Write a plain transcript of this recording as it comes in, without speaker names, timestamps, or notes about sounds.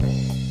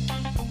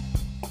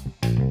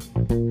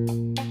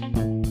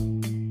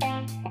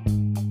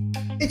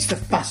It's the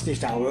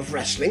fastest hour of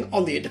wrestling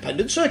on the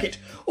independent circuit,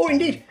 or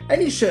indeed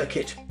any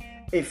circuit,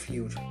 if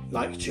you'd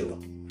like to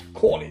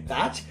call it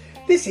that.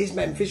 This is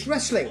Memphis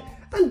Wrestling,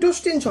 and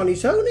Dustin's on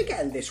his own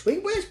again this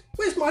week.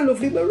 Where's my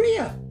lovely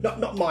Maria?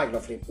 Not my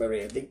lovely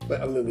Maria.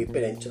 I mean, we've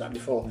been into that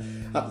before,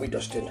 haven't we,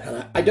 Dustin?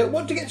 And I don't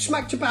want to get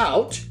smacked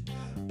about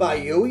by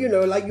you,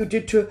 like you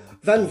did to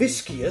Van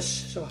Viscius,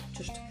 so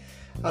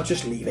I'll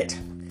just leave it.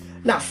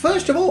 Now,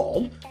 first of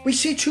all, we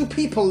see two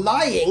people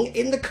lying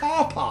in the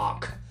car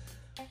park.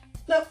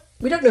 Now,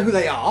 we don't know who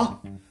they are.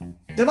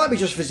 They might be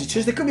just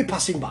visitors, they could be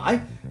passing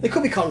by, they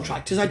could be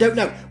contractors, I don't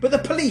know. But the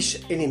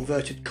police, in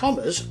inverted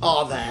commas,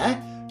 are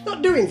there,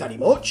 not doing very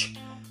much.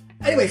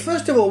 Anyway,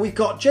 first of all, we've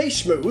got Jay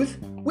Smooth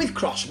with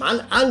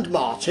Crossman and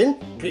Martin,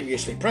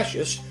 previously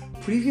Precious.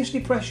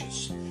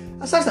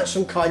 That sounds like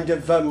some kind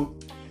of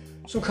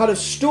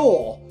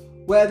store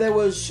where there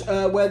was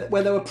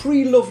where there were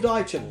pre-loved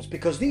items,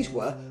 because these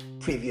were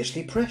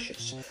previously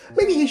Precious.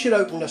 Maybe he should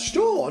open a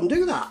store and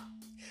do that.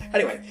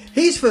 Anyway,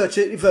 he's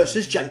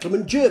versus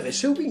Gentleman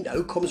Jervis, who we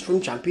know comes from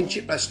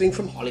Championship Wrestling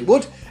from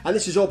Hollywood, and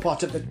this is all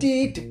part of the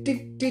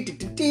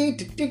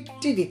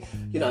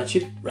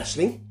United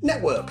Wrestling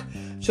Network.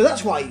 So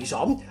that's why he's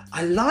on.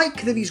 I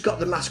like that he's got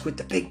the mask with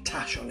the big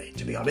tash on it,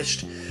 to be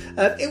honest.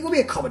 It will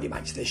be a comedy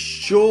match, this,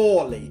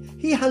 surely.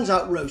 He hands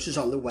out roses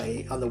on the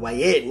way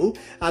in,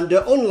 and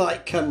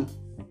unlike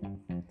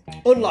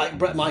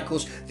Bret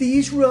Michaels,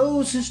 these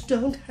roses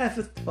don't have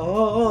a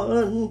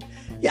thorn.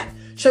 Yeah,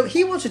 so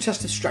he wants to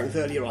test his strength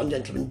earlier on,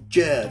 Gentleman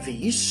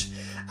Jervis,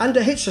 and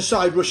hits a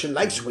side Russian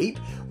leg sweep,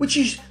 which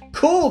is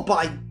called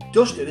by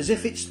Dustin as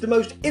if it's the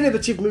most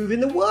innovative move in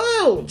the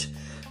world.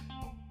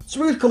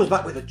 Smooth comes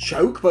back with a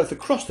choke, both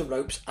across the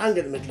ropes and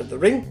in the middle of the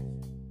ring.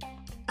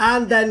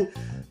 And then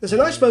there's a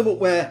nice moment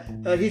where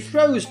he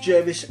throws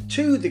Jervis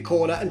to the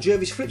corner and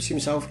Jervis flips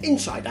himself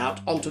inside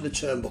out onto the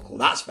turnbuckle.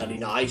 That's very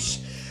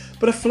nice.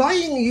 But a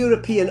flying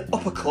European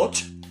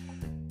uppercut,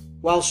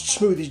 whilst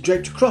Smooth is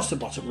draped across the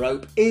bottom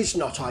rope, is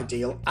not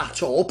ideal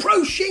at all.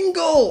 Pro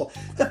Shingle,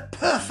 the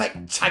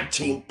perfect tag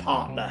team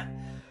partner.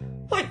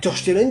 Like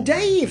Dustin and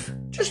Dave.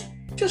 Just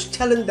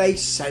tell them they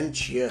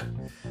sent you.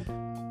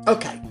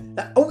 Okay.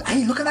 Oh,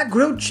 hey, look at that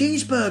grilled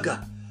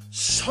cheeseburger.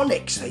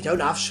 Sonic's, they don't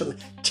have some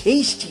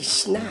tasty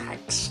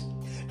snacks.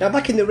 Now,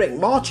 back in the ring,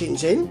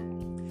 Martin's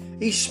in.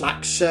 He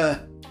smacks Jervis.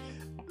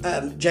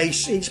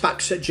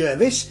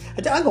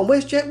 And hang on,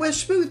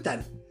 where's Smooth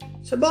then?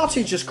 So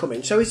Martin's just come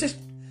in. So is this...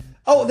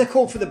 Oh, they're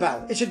called for the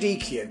bell. It's a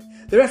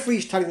DQ. The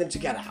referee's telling them to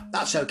get out.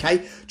 That's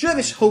okay.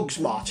 Jervis hugs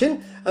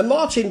Martin, and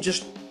Martin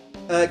just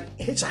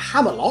hits a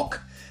hammerlock,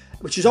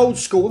 which is old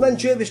school. Then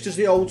Jervis does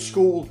the old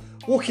school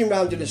walking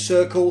around in a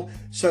circle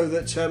so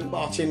that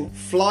Martin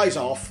flies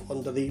off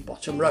under the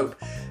bottom rope.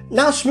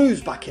 Now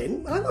Smooth's back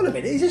in. Hang on a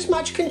minute, is this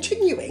match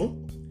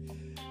continuing?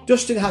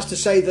 Dustin has to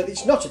say that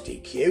it's not a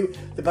DQ.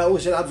 The bell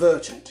was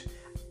inadvertent.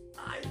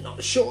 I'm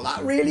not sure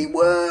that really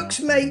works,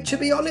 mate, to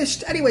be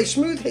honest. Anyway,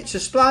 Smooth hits a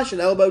splash,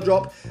 an elbow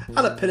drop,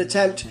 and a pin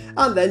attempt,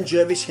 and then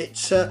Jervis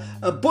hits a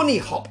bunny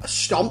hop, a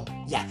stomp.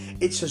 Yeah,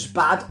 it's as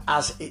bad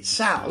as it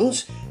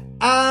sounds,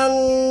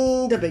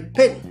 and a big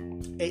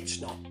pin. It's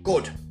not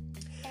good.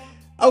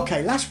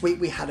 Okay, last week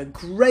we had a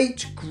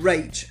great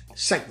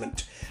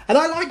segment, and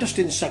I like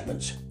Dustin's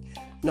segments.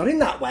 Not in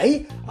that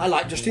way. I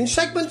like Dustin's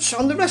segments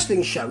on the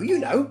wrestling show,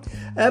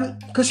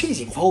 because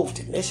he's involved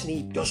in this and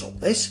he does all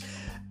this.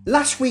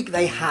 Last week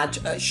they had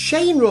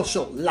Shane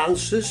Russell,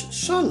 Lance's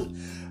son,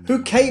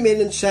 who came in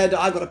and said,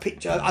 "I've got a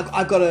picture.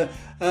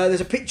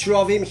 There's a picture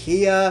of him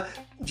here.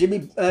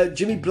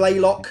 Jimmy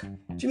Blaylock.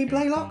 Jimmy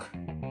Blaylock?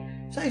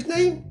 Is that his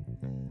name?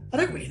 I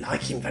don't really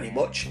like him very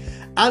much."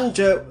 And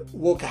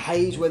Walker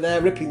Hayes were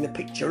there ripping the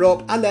picture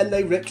up, and then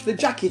they ripped the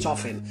jacket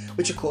off him,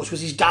 which of course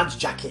was his dad's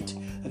jacket,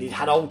 and he'd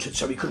had altered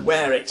so he could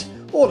wear it.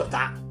 All of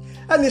that.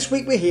 And this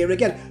week we're here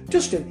again.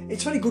 Dustin,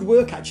 it's very good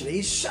work actually.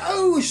 He's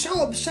so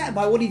upset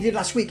by what he did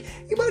last week.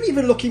 He won't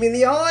even look him in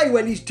the eye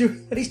when he's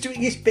doing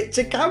his bit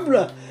to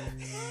camera.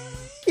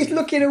 He's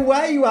looking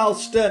away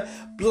whilst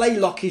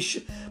Blaylock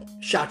is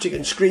shouting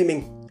and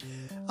screaming.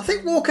 I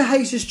think Walker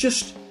Hayes is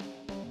just...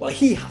 Well,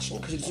 he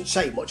hasn't, because he doesn't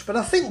say much, but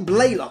I think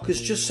Blaylock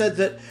has just said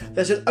that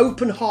there's an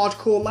open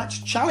hardcore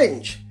match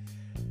challenge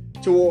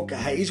to Walker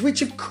Hayes,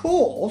 which of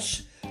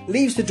course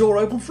leaves the door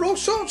open for all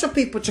sorts of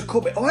people to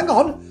come in. Oh, hang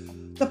on.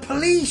 The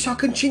police are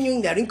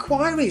continuing their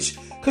inquiries,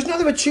 because now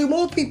there are two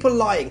more people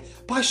lying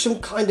by some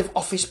kind of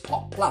office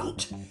pot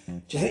plant. Do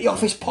you think the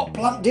office pot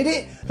plant did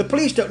it? The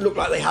police don't look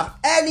like they have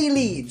any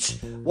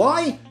leads.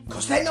 Why?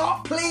 Because they're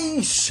not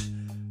police.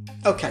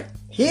 Okay,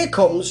 here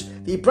comes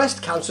the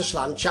Breast Cancer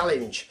Slam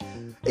Challenge.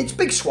 It's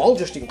Big Swole,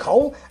 Justin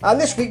Cole, and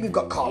this week we've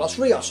got Carlos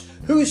Rios,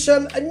 who's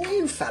a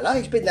new fella.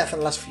 He's been there for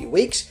the last few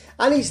weeks,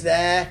 and he's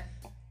there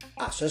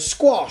as a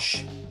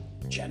squash,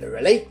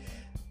 generally.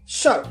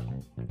 So,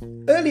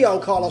 early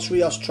on, Carlos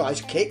Rios tries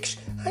kicks.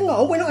 Hang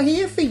on, we're not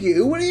here for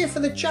you, we're here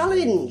for the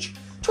challenge.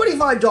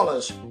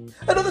 $25,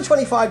 another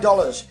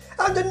 $25,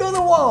 and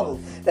another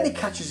one. Then he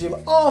catches him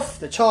off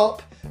the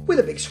top with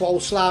a Big Swole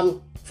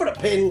Slam for a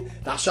pin.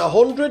 That's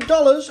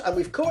 $100, and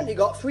we've currently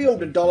got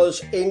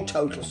 $300 in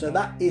total, so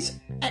that is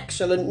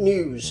excellent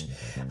news.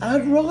 And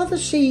I'd rather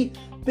see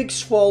Big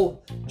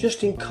Swole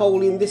Justin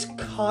Cole in this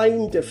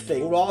kind of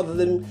thing rather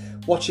than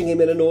watching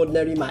him in an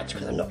ordinary match,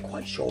 because I'm not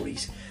quite sure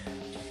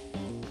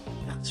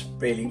that's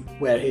really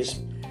where his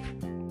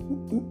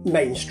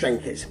main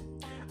strength is.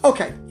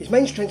 Okay, his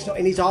main strength's not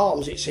in his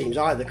arms, it seems,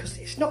 either, because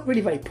it's not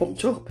really very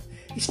pumped up.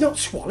 It's not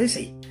Swole, is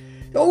he?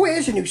 Oh,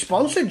 here's a new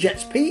sponsor,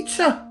 Jet's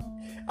Pizza.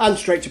 And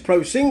straight to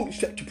Pro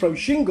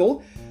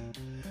Shingle.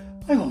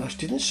 I almost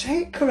didn't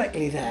say it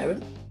correctly there.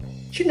 And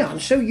do you know, I'm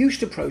so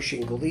used to Pro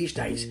Shingle these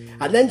days.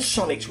 And then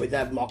Sonics with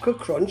their Mocha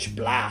Crunch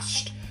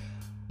Blast.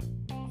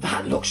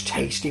 That looks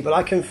tasty, but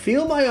I can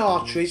feel my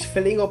arteries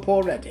filling up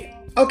already.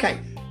 Okay,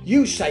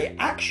 you say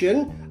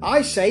action,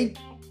 I say...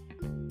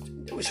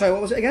 Sorry,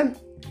 what was it again?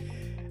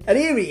 And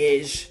here he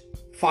is,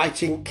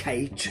 fighting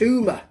Kay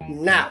Tuma.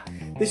 Now,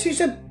 this is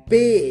a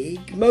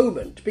big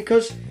moment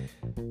because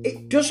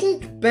it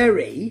doesn't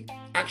bury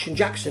Action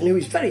Jackson, who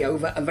is very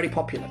over and very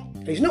popular.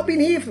 He's not been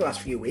here for the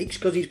last few weeks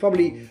because he's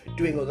probably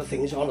doing other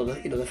things on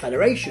other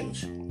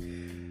federations.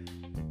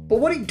 But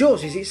what it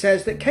does is it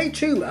says that Kay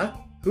Tuma,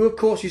 who of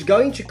course is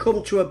going to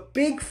come to a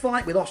big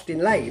fight with Austin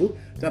Lane,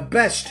 the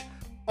best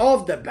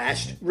of the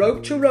best,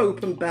 rope to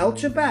rope and bell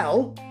to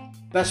bell,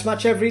 best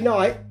match every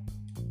night.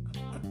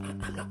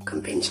 I'm not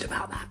convinced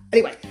about that.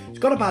 Anyway, he's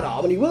got a bad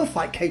arm and he will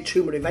fight Kay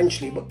Tuma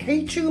eventually, but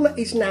Kay Tuma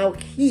is now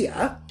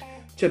here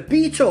to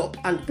beat up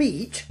and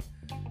beat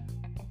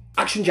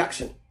Action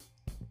Jackson.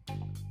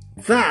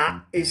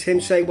 That is him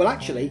saying, well,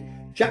 actually,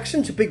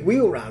 Jackson's a big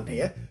wheel round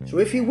here, so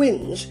if he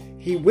wins,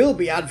 he will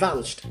be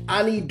advanced.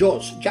 And he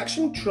does.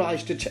 Jackson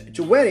tries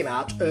to wear him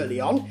out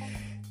early on.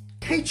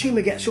 Kay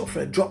Tuma gets up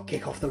for a drop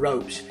kick off the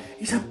ropes.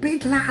 He's a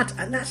big lad,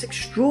 and that's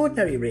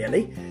extraordinary,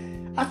 really.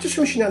 After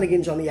some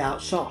shenanigans on the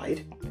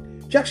outside,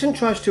 Jackson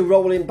tries to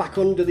roll him back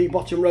under the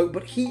bottom rope,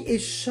 but he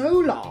is so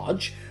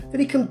large that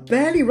he can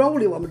barely roll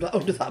him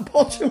under that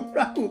bottom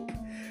rope.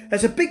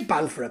 There's a big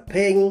bang for a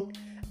ping,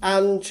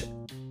 and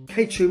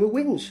Kay Tuma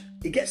wins.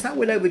 He gets that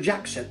win over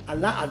Jackson,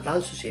 and that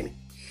advances him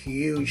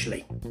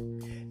hugely.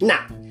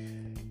 Now,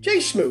 Jay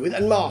Smooth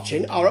and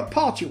Martin are at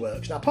Party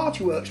Works. Now,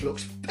 Party Works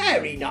looks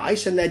very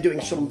nice, and they're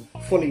doing some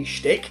funny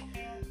shtick.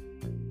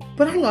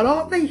 But hang on,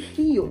 aren't they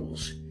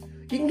heels?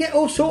 You can get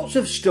all sorts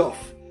of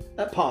stuff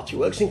at Party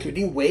Works,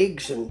 including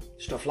wigs and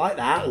stuff like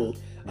that, and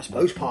I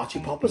suppose party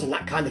poppers and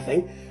that kind of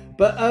thing.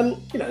 But,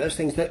 you know, those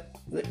things that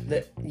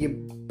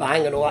you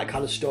bang and all that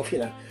kind of stuff, you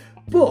know.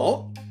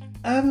 But,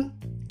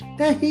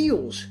 they're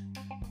heels.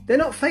 They're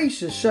not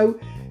faces. So,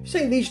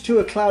 saying these two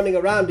are clowning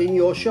around in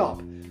your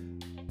shop,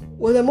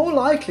 well, they're more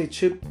likely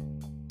to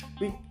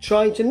be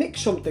trying to nick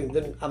something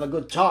than have a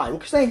good time,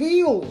 because they're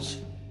heels.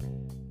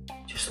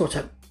 Just thought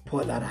I'd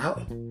point that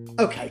out.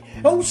 Okay.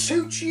 Oh,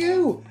 suits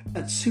you.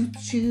 It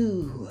suits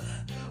you.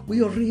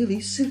 We'll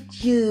really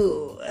suit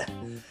you.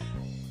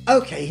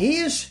 Okay,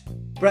 here's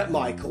Bret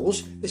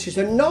Michaels. This is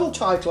a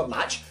non-title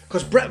match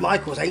because Bret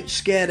Michaels ain't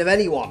scared of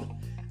anyone.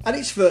 And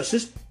it's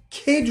versus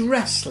Kid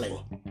Wrestling,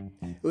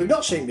 who we've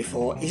not seen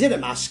before. He's in a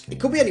mask. It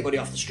could be anybody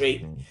off the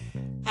street.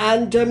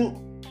 And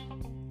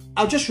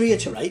I'll just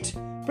reiterate,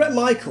 Bret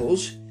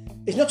Michaels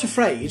is not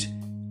afraid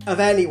of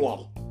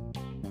anyone.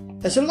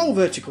 There's a long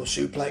vertical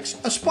suplex,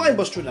 a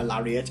spinebuster and a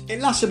lariat.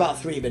 It lasts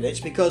about 3 minutes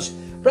because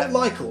Bret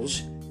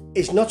Michaels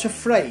is not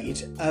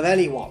afraid of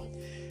anyone.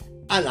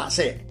 And that's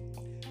it.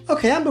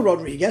 Okay, Amber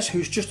Rodriguez,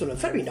 who's just done a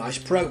very nice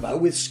promo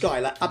with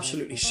Skylar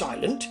absolutely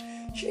silent.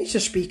 She needs to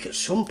speak at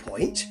some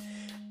point.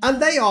 And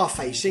they are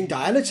facing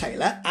Diana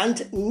Taylor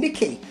and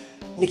Nikki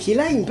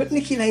Lane. But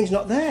Nikki Lane's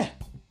not there.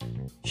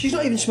 She's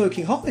not even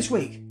smoking hot this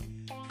week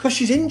because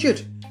she's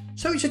injured.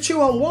 So it's a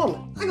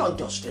 2-on-1. Hang on,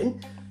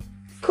 Dustin.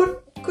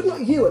 Could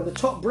not you and the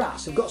top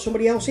brass have got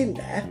somebody else in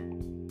there?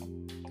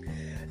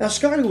 Now,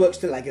 Skylar works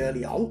the leg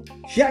early on.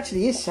 She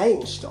actually is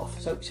saying stuff,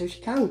 so she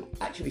can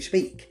actually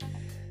speak.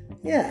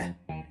 Yeah.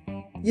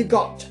 You've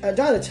got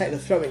Diana Taylor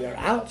throwing her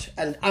out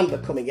and Amber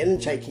coming in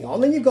and taking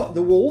on. Then you've got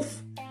the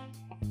Wolf.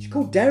 She's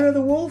called Dara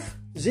the Wolf?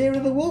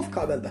 Zera the Wolf?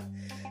 Can't remember.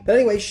 But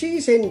anyway,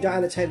 she's in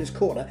Diana Taylor's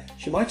corner.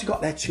 She might have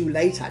got there too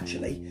late,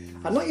 actually.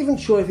 I'm not even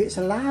sure if it's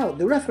allowed.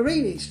 The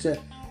referee needs to...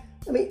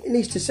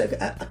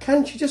 say,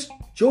 can't she just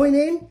join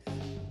in?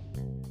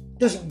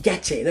 Doesn't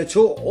get in at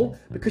all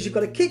because you've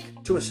got a kick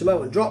to a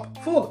Samoan drop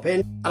for the pin,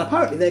 and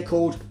apparently they're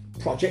called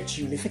Project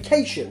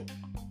Unification.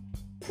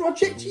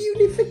 Project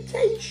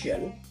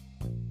Unification?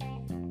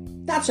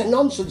 That's a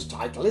nonsense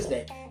title, isn't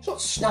it? It's not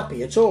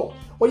snappy at all.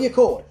 What are you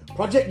called?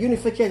 Project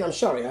Unification. I'm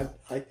sorry,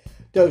 I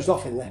dozed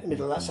off in the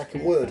middle of that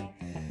second word.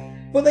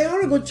 But they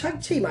are a good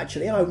tag team,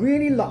 actually, and I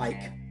really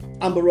like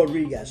Amber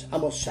Rodriguez, I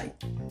must say.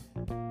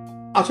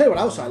 I'll tell you what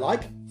else I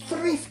like.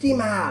 Thrifty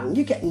Man.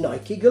 You get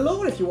Nike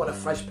galore if you want a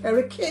fresh pair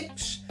of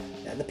kicks.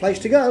 They're the place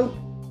to go.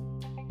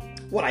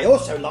 What I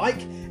also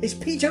like is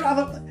Peter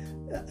Avalon.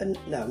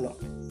 No, I'm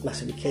not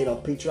massively keen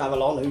on Peter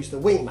Avalon, who's the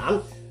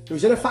wingman,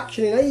 who's in a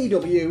faction in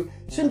AEW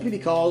simply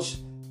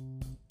because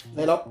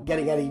they're not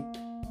getting any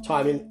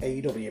time in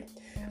AEW.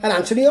 and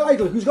Anthony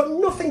Idol, who's got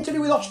nothing to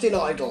do with Austin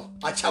Idol.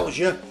 I tells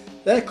you,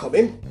 they're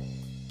coming.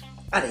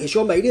 And here's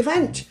your main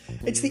event.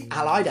 It's the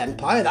Allied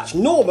Empire. That's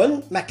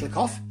Norman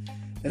Metlikoff.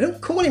 They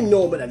don't call him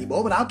Norman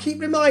anymore, but I'll keep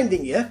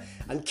reminding you.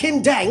 And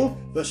Kim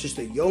Deng versus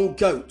the Young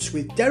Goats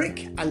with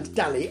Derek and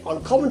Danny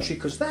on commentary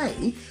because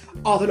they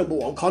are the number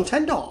one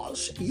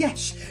contenders.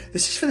 Yes,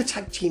 this is for the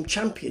Tag Team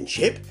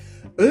Championship.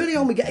 Early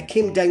on we get a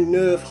Kim Deng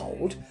nerve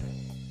hold.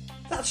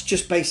 That's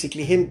just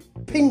basically him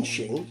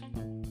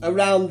pinching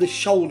around the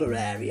shoulder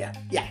area.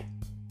 Yeah.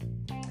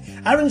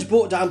 Aaron's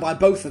brought down by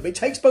both of them. It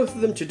takes both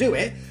of them to do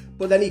it,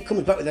 but then he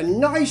comes back with a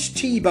nice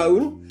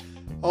T-bone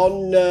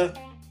on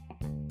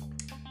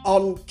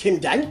Kim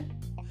Deng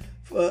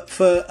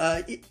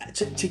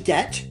to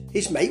get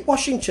his mate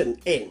Washington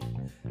in.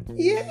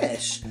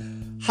 Yes.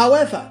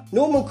 However,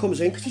 Norman comes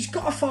in because he's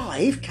got a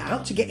 5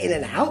 count to get in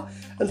and out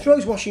and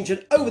throws Washington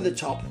over the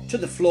top to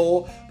the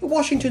floor, but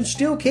Washington's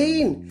still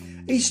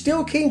keen. He's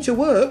still keen to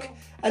work,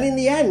 and in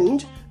the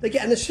end, they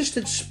get an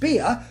assisted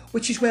spear,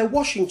 which is where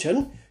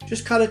Washington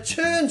just kind of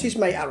turns his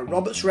mate Aaron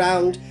Roberts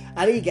round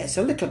and he gets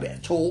a little bit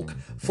of talk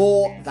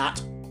for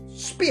that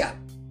spear.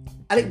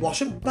 And it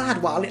wasn't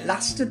bad while it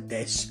lasted,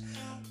 this.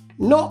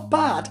 Not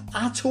bad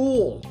at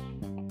all.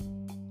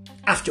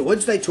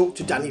 Afterwards, they talk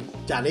to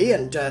Danny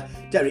and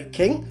Derek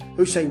King,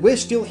 who say, we're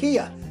still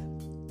here.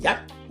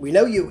 Yep, we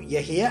know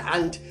you're here,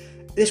 and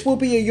this will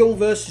be a young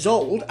versus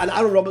old, and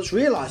Aaron Roberts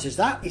realises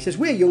that. He says,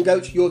 we're young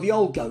goats, you're the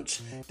old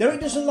goats. Derek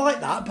doesn't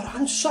like that, but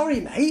I'm sorry,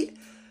 mate.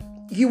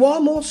 You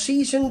are more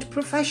seasoned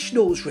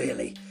professionals,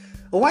 really.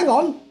 Oh, hang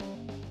on.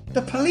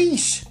 The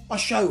police are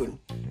shown.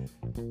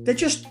 They're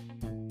just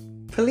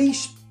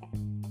police,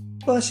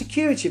 well,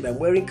 security men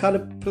wearing kind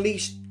of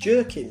police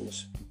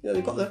jerkins. You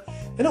know, they're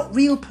not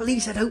real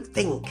police, I don't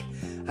think.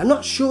 I'm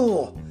not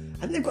sure.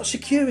 And they've got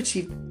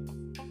security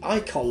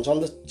icons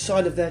on the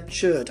side of their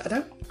shirt.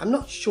 I'm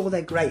not sure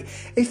they're great.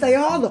 If they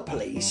are the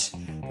police,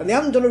 then they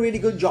haven't done a really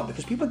good job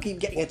because people keep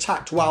getting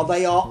attacked while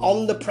they are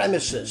on the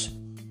premises.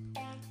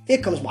 Here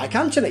comes Mike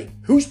Anthony.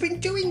 Who's been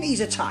doing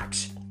these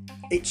attacks?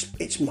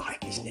 It's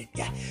Mike, isn't it?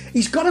 Yeah.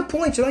 He's got a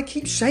point, and I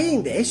keep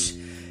saying this.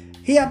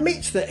 He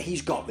admits that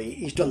he's done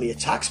the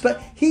attacks,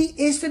 but he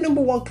is the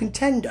number one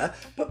contender.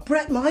 But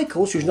Bret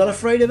Michaels, who's not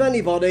afraid of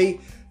anybody,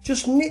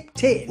 just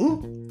nipped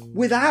in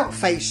without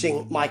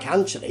facing Mike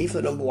Anthony for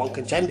the number one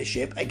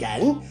contendership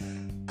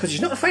again, because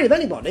he's not afraid of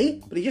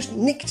anybody, but he just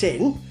nicked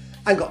in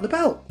and got the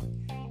belt.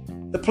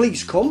 The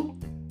police come.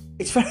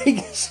 It's very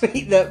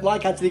sweet that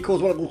Mike Anthony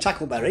calls one of them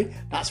Tackleberry.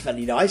 That's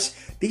very nice.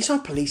 These are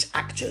police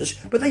actors,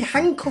 but they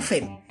handcuff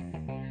him.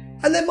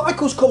 And then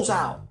Michaels comes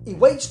out. He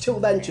waits till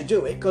then to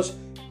do it because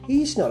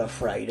he's not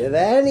afraid of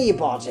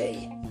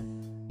anybody.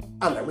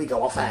 And then we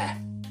go off air.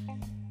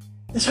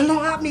 There's a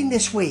lot happening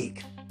this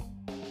week.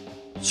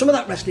 Some of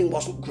that wrestling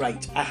wasn't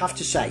great, I have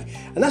to say.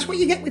 And that's what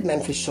you get with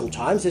Memphis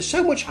sometimes. There's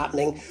so much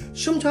happening.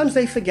 Sometimes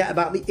they forget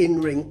about the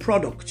in-ring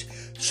product.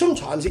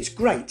 Sometimes it's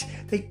great.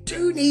 They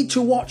do need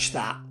to watch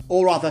that.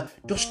 Or rather,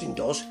 Dustin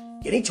does.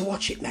 You need to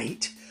watch it,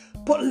 mate.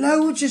 But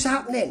loads is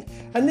happening.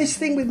 And this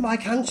thing with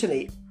Mike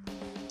Anthony,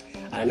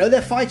 and I know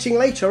they're fighting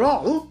later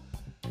on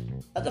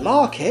at the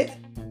market.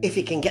 If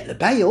he can get the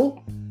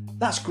bail,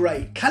 that's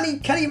great.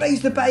 Can he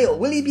raise the bail?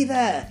 Will he be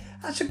there?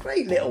 That's a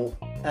great little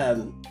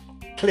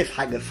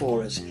cliffhanger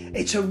for us.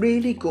 It's a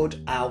really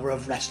good hour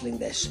of wrestling,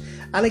 this.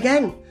 And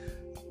again,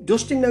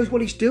 Dustin knows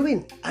what he's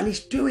doing, and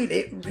he's doing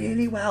it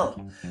really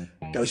well.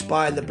 Goes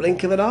by in the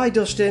blink of an eye,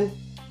 Dustin.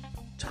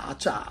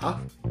 Ta-ta.